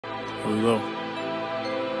Here we go.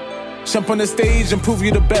 Jump on the stage and prove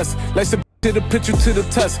you the best. Like to the picture to the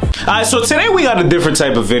test. Alright, so today we got a different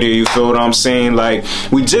type of video, you feel what I'm saying? Like,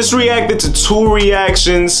 we just reacted to 2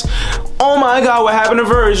 reactions. Oh my god, what happened to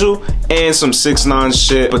Virgil? And some 6ix9ine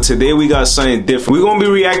shit. But today we got something different. We're gonna be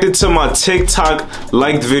reacting to my TikTok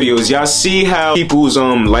liked videos. Y'all see how people's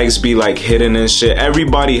likes be like hidden and shit.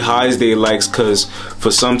 Everybody hides their likes cause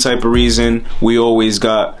for some type of reason we always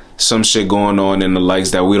got some shit going on in the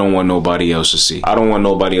likes that we don't want nobody else to see. I don't want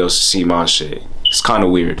nobody else to see my shit. It's kind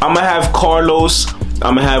of weird. I'ma have Carlos,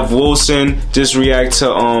 I'ma have Wilson just react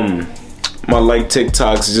to my like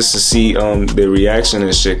TikToks just to see their reaction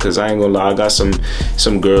and shit, cause I ain't gonna lie, I got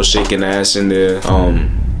some girls shaking ass in there.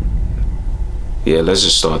 Yeah, let's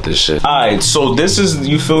just start this shit. Alright, so this is,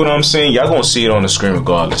 you feel what I'm saying? Y'all gonna see it on the screen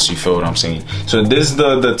regardless, you feel what I'm saying? So this is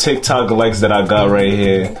the TikTok likes that I got right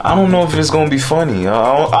here. I don't know if it's gonna be funny.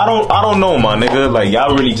 I don't know, my nigga. Like,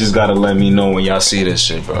 y'all really just gotta let me know when y'all see this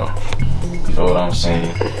shit, bro. You know what I'm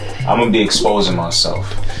saying? I'm gonna be exposing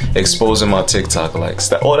myself. Exposing my TikTok likes.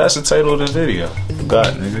 That's the title of the video.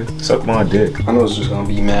 God, nigga. Suck my dick. I know it's just gonna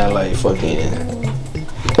be mad like fucking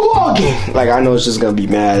bugging. Like, I know it's just gonna be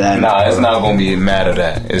mad at Nah, it's not gonna be mad at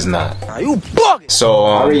that. It's not. Nah, you bugging. So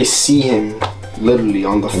I already see him literally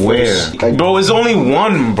on the first. Where? Like, bro, it's only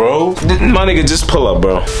one, bro. My nigga, just pull up,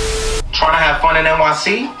 bro. Trying to have fun in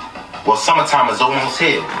NYC? Well, summertime is almost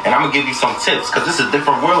here, and I'm gonna give you some tips, cause this is a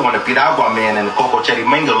different world when the Piragua man and the Coco Cherry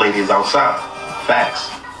Mango lady is outside. Facts.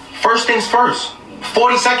 First things first,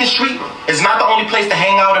 42nd Street is not the only place to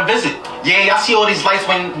hang out and visit. Yeah, y'all see all these lights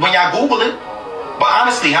when y'all Google it, but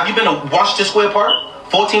honestly, have you been to Washington Square Park,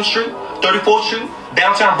 14th Street, 34th Street,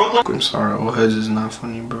 downtown Brooklyn? I'm sorry, old heads is not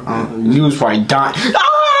funny, bro. You was probably dying.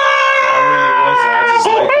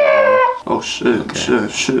 Oh shit, okay.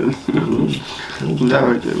 shit. Who's that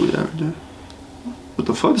right there? Who's that right there? What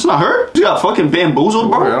the fuck? It's not her? You got fucking bamboozled,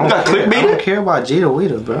 bro? You got clickbaited? I don't care about Jada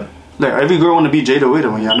Waiter, bro. Like, every girl wanna be Jada Waiter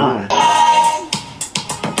when y'all know.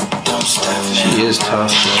 She is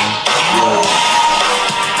tough, bro. Yeah.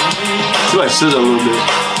 She like SZA a little bit.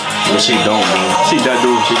 But she don't, man. She that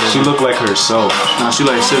dude. She look like herself. Nah, she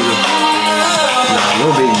like SZA. Nah,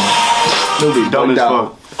 little baby. Dumb as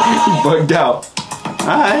fuck. Bugged out.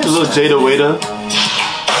 Alright, a little Jada Waiter.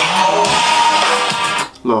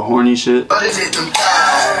 Little horny shit. Let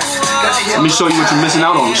me show you what you're missing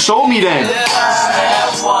out on. Show me then.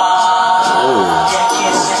 Oh.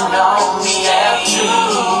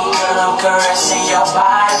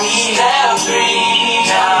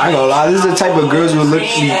 I ain't gonna lie, this is the type of girls you look.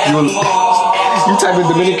 You type in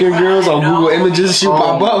Dominican girls on Google Images, she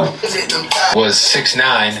pop up. Was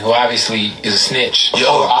 6ix9ine, who obviously is a snitch.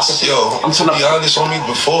 Yo, I'm trying to be honest, homie.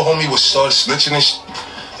 Before homie was started snitching and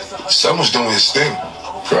son was doing his thing.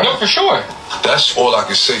 Right? No, for sure. That's all I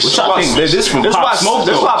can say. Which I think this from Pop Smoke.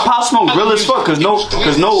 That's why Pop Smoke real as fuck, cause no.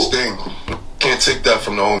 Can't take that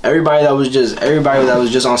from the homie. Everybody that was just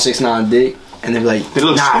on 6ix9ine dick, and they be like, they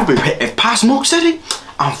look stupid. If Pop Smoke said it,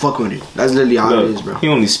 I'm fucking with it. That's literally how it is, bro. He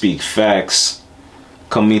only speak facts.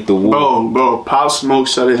 Come meet the world. Bro, Pop Smoke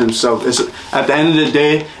said it himself. At the end of the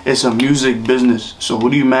day, it's a music business. So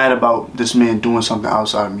what are you mad about this man doing something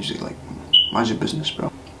outside of music? Like, mind your business,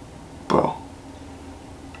 bro. Bro.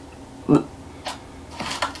 Look.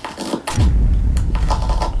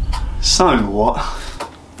 Son, what?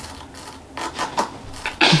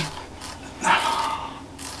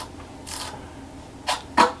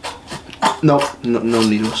 No needles. No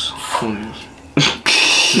needles.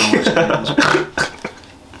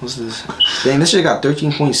 What's this? Dang, this shit got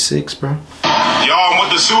 13.6, bro. Yo, I'm with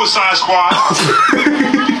the Suicide Squad.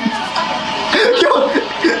 Yo,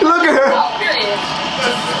 look at her.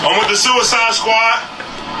 I'm with the Suicide Squad.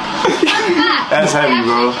 That's heavy,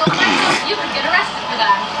 bro. You could get arrested for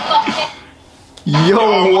that.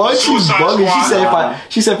 Yo, what? She's bugging.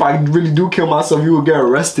 She said if I really do kill myself, you will get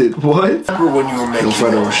arrested. What? Remember when you were making your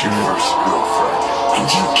first girlfriend, and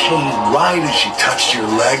you came right as she touched your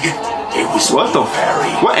leg? It was what the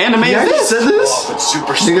Perry. What anime is this? Said this?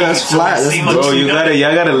 Nigga, that's flat. Bro,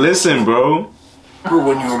 y'all gotta listen, bro. Remember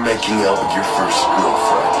when you were making out with your first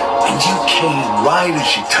girlfriend, and you came right as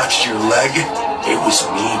she touched your leg? It was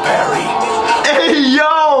me, Perry. Hey,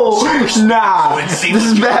 yo! Nah, this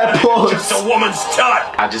is bad pause. It's a woman's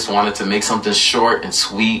touch. I just wanted to make something short and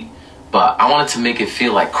sweet, but I wanted to make it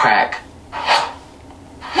feel like crack.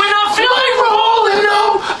 When I feel like rolling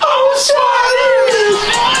up, I'm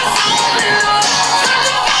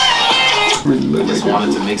I just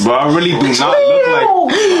wanted to make something. Bro, I really do not look like.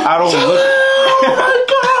 I don't look.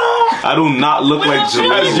 I do not look like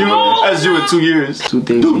Jaleel. As you in 2 years.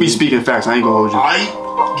 Dude be speaking facts. I ain't gonna hold you. Alright,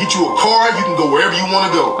 get you a car. You can go wherever you want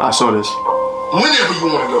to go. I saw this. Whenever you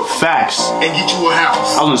want to go. Facts. And get you a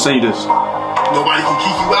house. I was gonna say this. Nobody can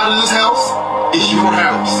kick you out of this house. It's your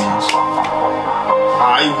house.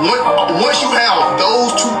 Alright, once you have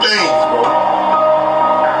those two things, bro,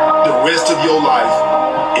 the rest of your life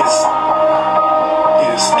is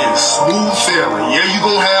smooth sailing. Yeah, you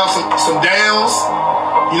gonna have some downs.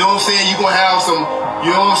 You know what I'm saying? You gonna have some,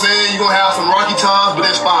 you know what I'm saying? You gonna have some rocky times, but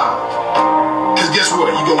that's fine. Cause guess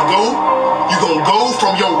what? You gonna go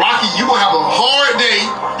from your rocky. You gonna have a hard day.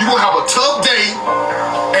 You gonna have a tough day,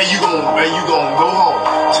 and you gonna go home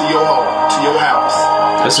to your house.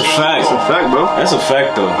 That's a fact. That's a fact, bro. That's a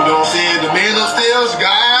fact, though. You know what I'm saying? The man upstairs,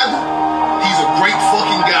 God, he's a great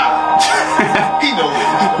fucking guy. He knows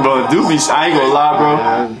it. Bro, dude be, I ain't gonna lie, bro.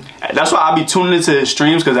 That's why I be tuning into his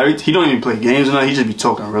streams, because he don't even play games or nothing. He just be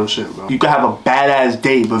talking real shit, bro. You can have a badass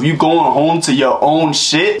day, but if you going home to your own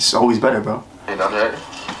shit, it's always better, bro.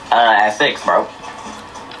 At 6, bro.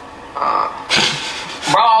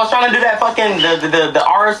 Bro, I was trying to do that fucking the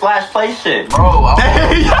r/play shit, bro.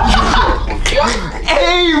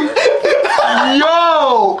 Hey,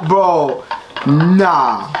 yo, bro.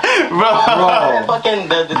 Nah, bro. Fucking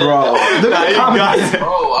Look at the comments.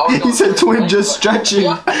 Bro, He said twin just stretching.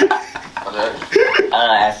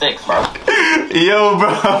 At 6, bro. Yo, bro.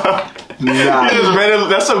 Nah,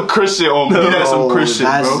 that's some Christian on me. That's some Christian,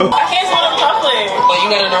 bro. I can't swallow the chocolate. But you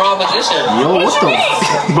got in the wrong position. Yo, what the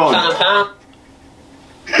bro? Trying to pound.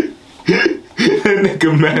 Nigga,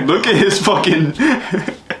 man. Look at his fucking.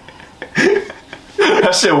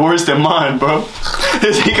 That shit worse than mine, bro.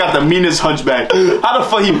 He got the meanest hunchback. How the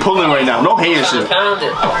fuck he pulling right now? No hand shit. Pound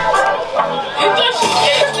it.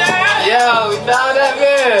 Yo, we found that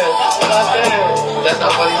bed. That's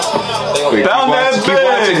not funny. Wait, found that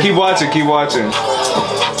bed. Keep watching.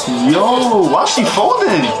 Yo, why she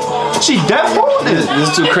folding? She dead folding. This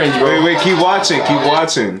is too cringe, bro. Wait, keep watching. I can't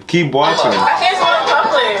swallow the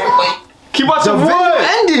chocolate. Keep watching The what?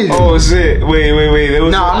 video ended. Oh shit! Wait. There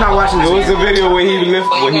was I'm not watching this. There was a video where he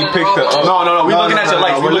picked the up. No. We're looking at your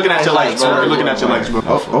likes. no, We're looking at your likes, bro. We're looking at your likes, bro.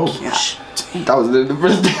 Oh, shit. That was the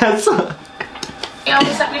first dance.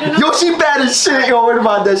 Yo, she bad as shit. Yo, what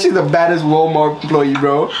about that? She's the baddest Walmart employee,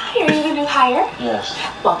 bro. Here, you can do hire. Yes.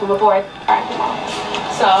 Welcome aboard. Alright.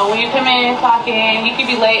 So when you come in, clock in, you can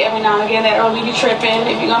be late every now and again. That early be tripping.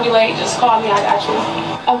 If you're gonna be late, just call me. I got you.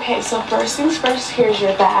 Okay, so first things first. Here's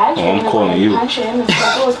your badge. Oh, I'm calling you. Punch in. The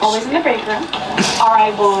schedule is always in the break room. All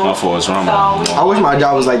right, boom. My fault, it's wrong. I wish my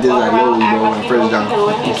job was like this, like Lily, bro, when first job.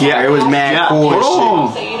 Yeah, it was mad cool and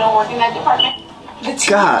shit. So you don't work in that department. The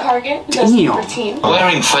team God target does damn. for team.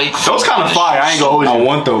 Wearing fake. Those kind of fire. I ain't gonna hold you. I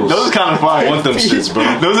want those. Those is kind of fire. I want them shits, bro.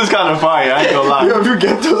 Those is kind of fire. I ain't gonna lie. Yo, if you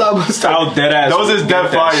get those, I'm gonna start. I'll dead ass. Those is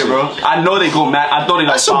dead fire, bro. I know they go mad. I know they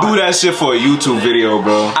like. I should do that shit for a YouTube video,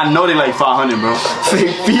 bro. I know they like 500, bro.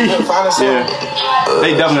 Yeah,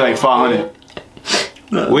 they definitely like 500.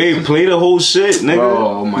 Wait, play the whole shit, nigga.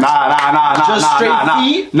 Oh my. Nah. Just straight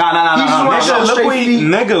feet? Nah.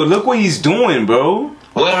 Nigga, look what he's doing, bro.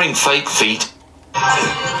 Wearing fake feet.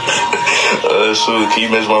 Sure, can you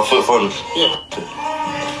measure my foot for me?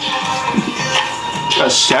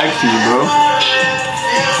 That's Shaq for you, bro.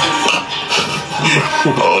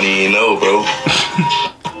 I don't even know, bro.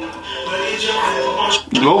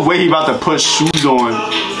 No way he about to put shoes on.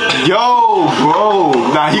 Yo, bro.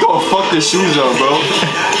 Nah, he gonna fuck the shoes up, bro.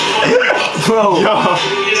 Bro. Yo.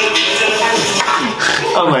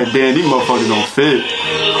 I'm like, damn, these motherfuckers don't fit.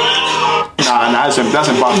 Nah, that's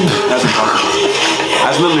impossible. That's impossible.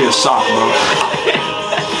 That's literally a sock, bro.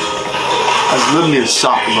 That's literally a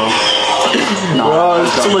sock, bro. Nah, Bro,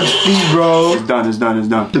 it's too much feet, bro. It's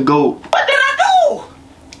done. The GOAT. What did I do?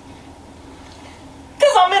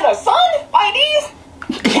 Cause I'm in the sun like these.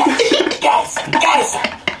 Guys.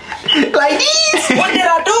 Like these. What did I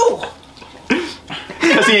do?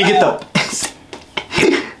 Cause he ain't get the.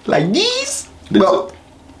 Like these. Bro.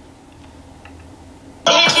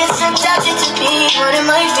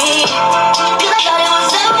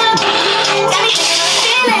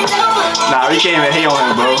 Nah, we can't even hate on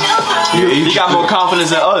him, bro. He got more confidence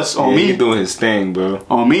than us. On me. He doing his thing, bro.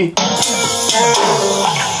 On me.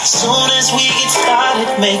 Soon as we get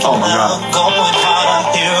started making Oh my God. going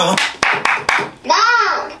hard here.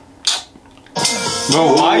 Bro,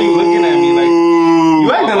 why are you looking at me like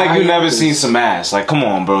you acting like you never seen some ass? Like, come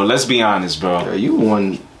on, bro. Let's be honest, bro. Yeah, you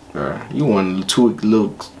won too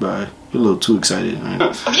little, bro. You're a little too excited. Right?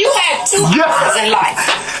 You had two options in life.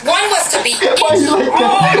 One was to be itchy all the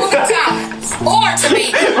time, or to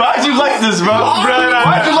be. Why'd you like this, bro?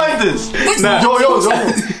 Why'd you like this? Nah. Yo.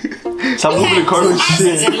 Stop moving the car.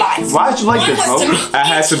 Shit. Why'd you like this, bro? I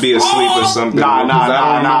had to be asleep or something. Nah.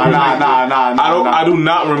 I do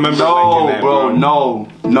not remember liking that, bro. No.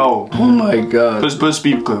 Oh my god. Let's put a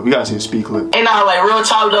speed clip. We gotta see a speed clip. Ain't not like real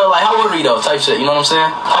talk though. Like how old are you though? Type shit. You know what I'm saying?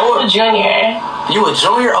 How old? A junior. You a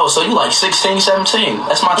junior? Oh, so you like 16, 17.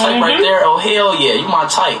 That's my type right there. Oh hell yeah, you my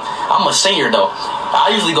type. I'm a senior though. I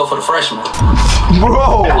usually go for the freshman.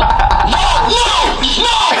 Bro. No.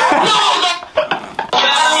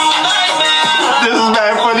 This is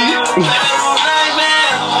mad funny.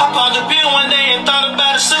 I popped a pill one day and thought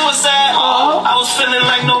about a suicide. I was feeling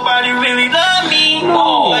like nobody really loved me.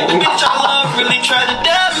 Like the bitch I love really tried to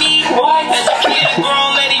dub me. As a kid, a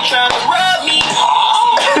grown lady tried to rub me.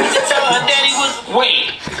 To tell her daddy was.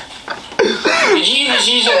 Wait. Did you just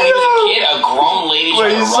use it when he was a kid? A grown lady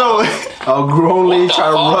tried to rub me? A grown lady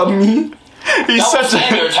trying to rub me? He's such a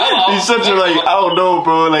like, I don't know,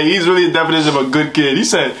 bro. Like, he's really the definition of a good kid. He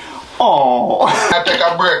said, "Oh." I take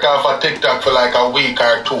a break off of TikTok for like a week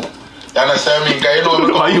or two. You understand me? You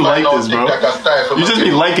know why you like this, bro? You just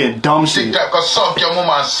be liking dumb shit. TikTok can suck your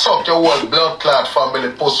mama and suck your whole blood clot family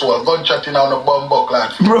pussy hole. Gunshot in on the bumbo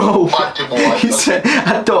clot. Bro, Matty boy. he said,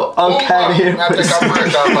 I thought Unc had him. I take a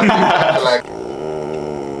break off of TikTok for like.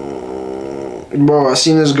 Bro, I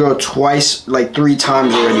seen this girl twice, like 3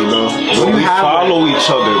 times already, bro. We follow each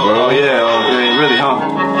other, bro. Oh yeah, really, huh?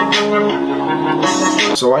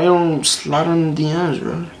 So why you don't slide on the DMs,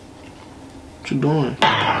 bro? What you doing?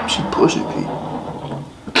 She pushing me.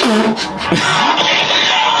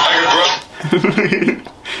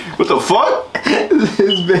 What the fuck?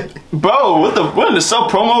 Bro, what in the sub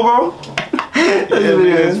promo, bro? Yeah,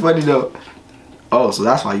 man, it's funny though. Oh, so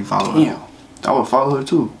that's why you follow her. Yeah, I would follow her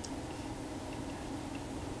too.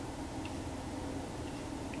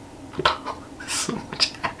 So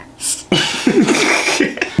much ass.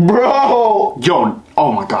 Bro! Yo,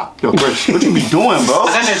 oh my god. Yo, Chris, what you be doing, bro?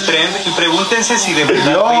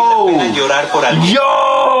 Yo,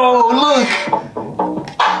 look!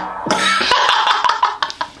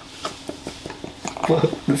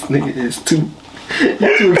 This nigga is too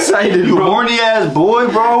excited, You bro. horny ass boy,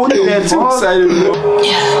 bro. What you Too excited, bro.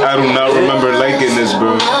 I do not remember liking this,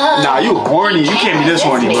 bro. Nah, you horny. You can't be this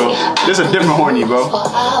horny, bro. This a different horny, bro.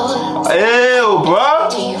 Ew, bro.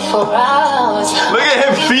 Look at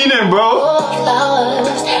him feeding, bro.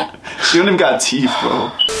 She don't even got teeth,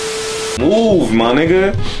 bro. Move, my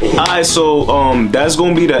nigga. Alright, so that's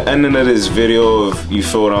gonna be the ending of this video. If you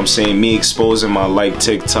feel what I'm saying, me exposing my like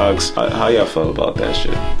TikToks. How y'all feel about that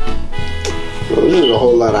shit? Bro, this is a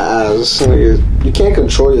whole lot of ass. You can't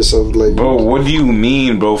control yourself, like. Bro, what do you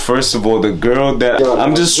mean, bro? First of all, the girl that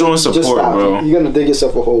I'm just showing support, bro. You're gonna dig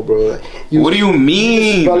yourself a hole, bro. Like, what do you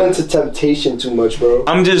mean? You fell into temptation too much, bro.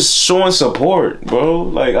 I'm just showing support, bro.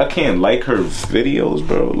 Like, I can't like her videos,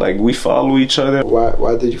 bro. Like, we follow each other.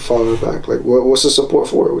 Why did you follow her back? Like, what's the support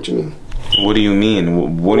for? What you mean? What do you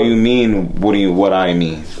mean? What do you mean? What I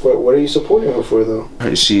mean? What are you supporting her for, though?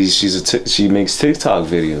 She makes TikTok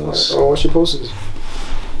videos. Oh, what she posted?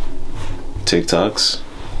 TikToks.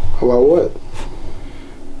 About what?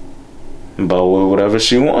 About whatever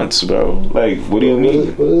she wants, bro. Like, what do you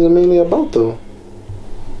mean? What is it mainly about, though?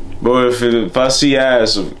 Bro, if I see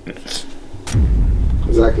ass,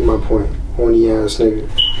 exactly my point. Horny ass nigga.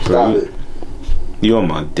 Stop it. You on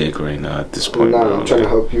my dick right now at this point, Nah, bro. I'm trying to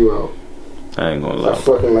help you out. I ain't gonna lie. I'm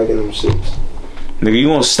fucking liking them shits. Nigga, you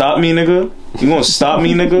gonna stop me, nigga? You gonna stop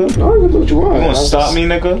me, nigga? No, you can do what you want. You gonna stop me,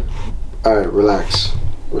 nigga? Alright, relax.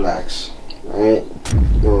 Relax. Alright?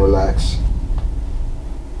 You gonna relax.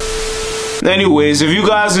 Anyways, if you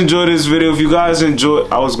guys enjoyed this video,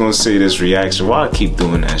 I was gonna say this reaction. Why I keep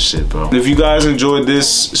doing that shit, bro? If you guys enjoyed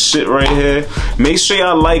this shit right here, make sure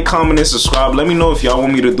y'all like, comment, and subscribe. Let me know if y'all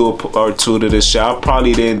want me to do a part 2 to this shit. I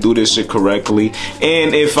probably didn't do this shit correctly.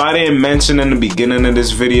 And if I didn't mention in the beginning of this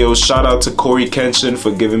video, shout out to Corey Kenshin for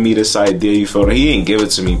giving me this idea. You feel it? He didn't give it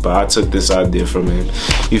to me, but I took this idea from him.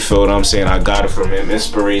 You feel what I'm saying? I got it from him.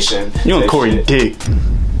 Inspiration. You on Corey dick.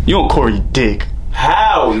 You on Corey dick.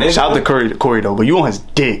 How, nigga? Shout out to Corey though, but you on his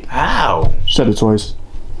dick. How? Said it twice.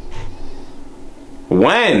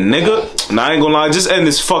 When, nigga? Nah, I ain't gonna lie, just end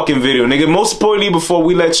this fucking video, nigga. Most importantly, before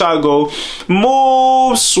we let y'all go,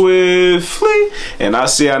 move swiftly. And I'll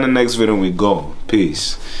see y'all in the next video when we go.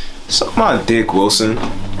 Peace. Suck my dick, Wilson.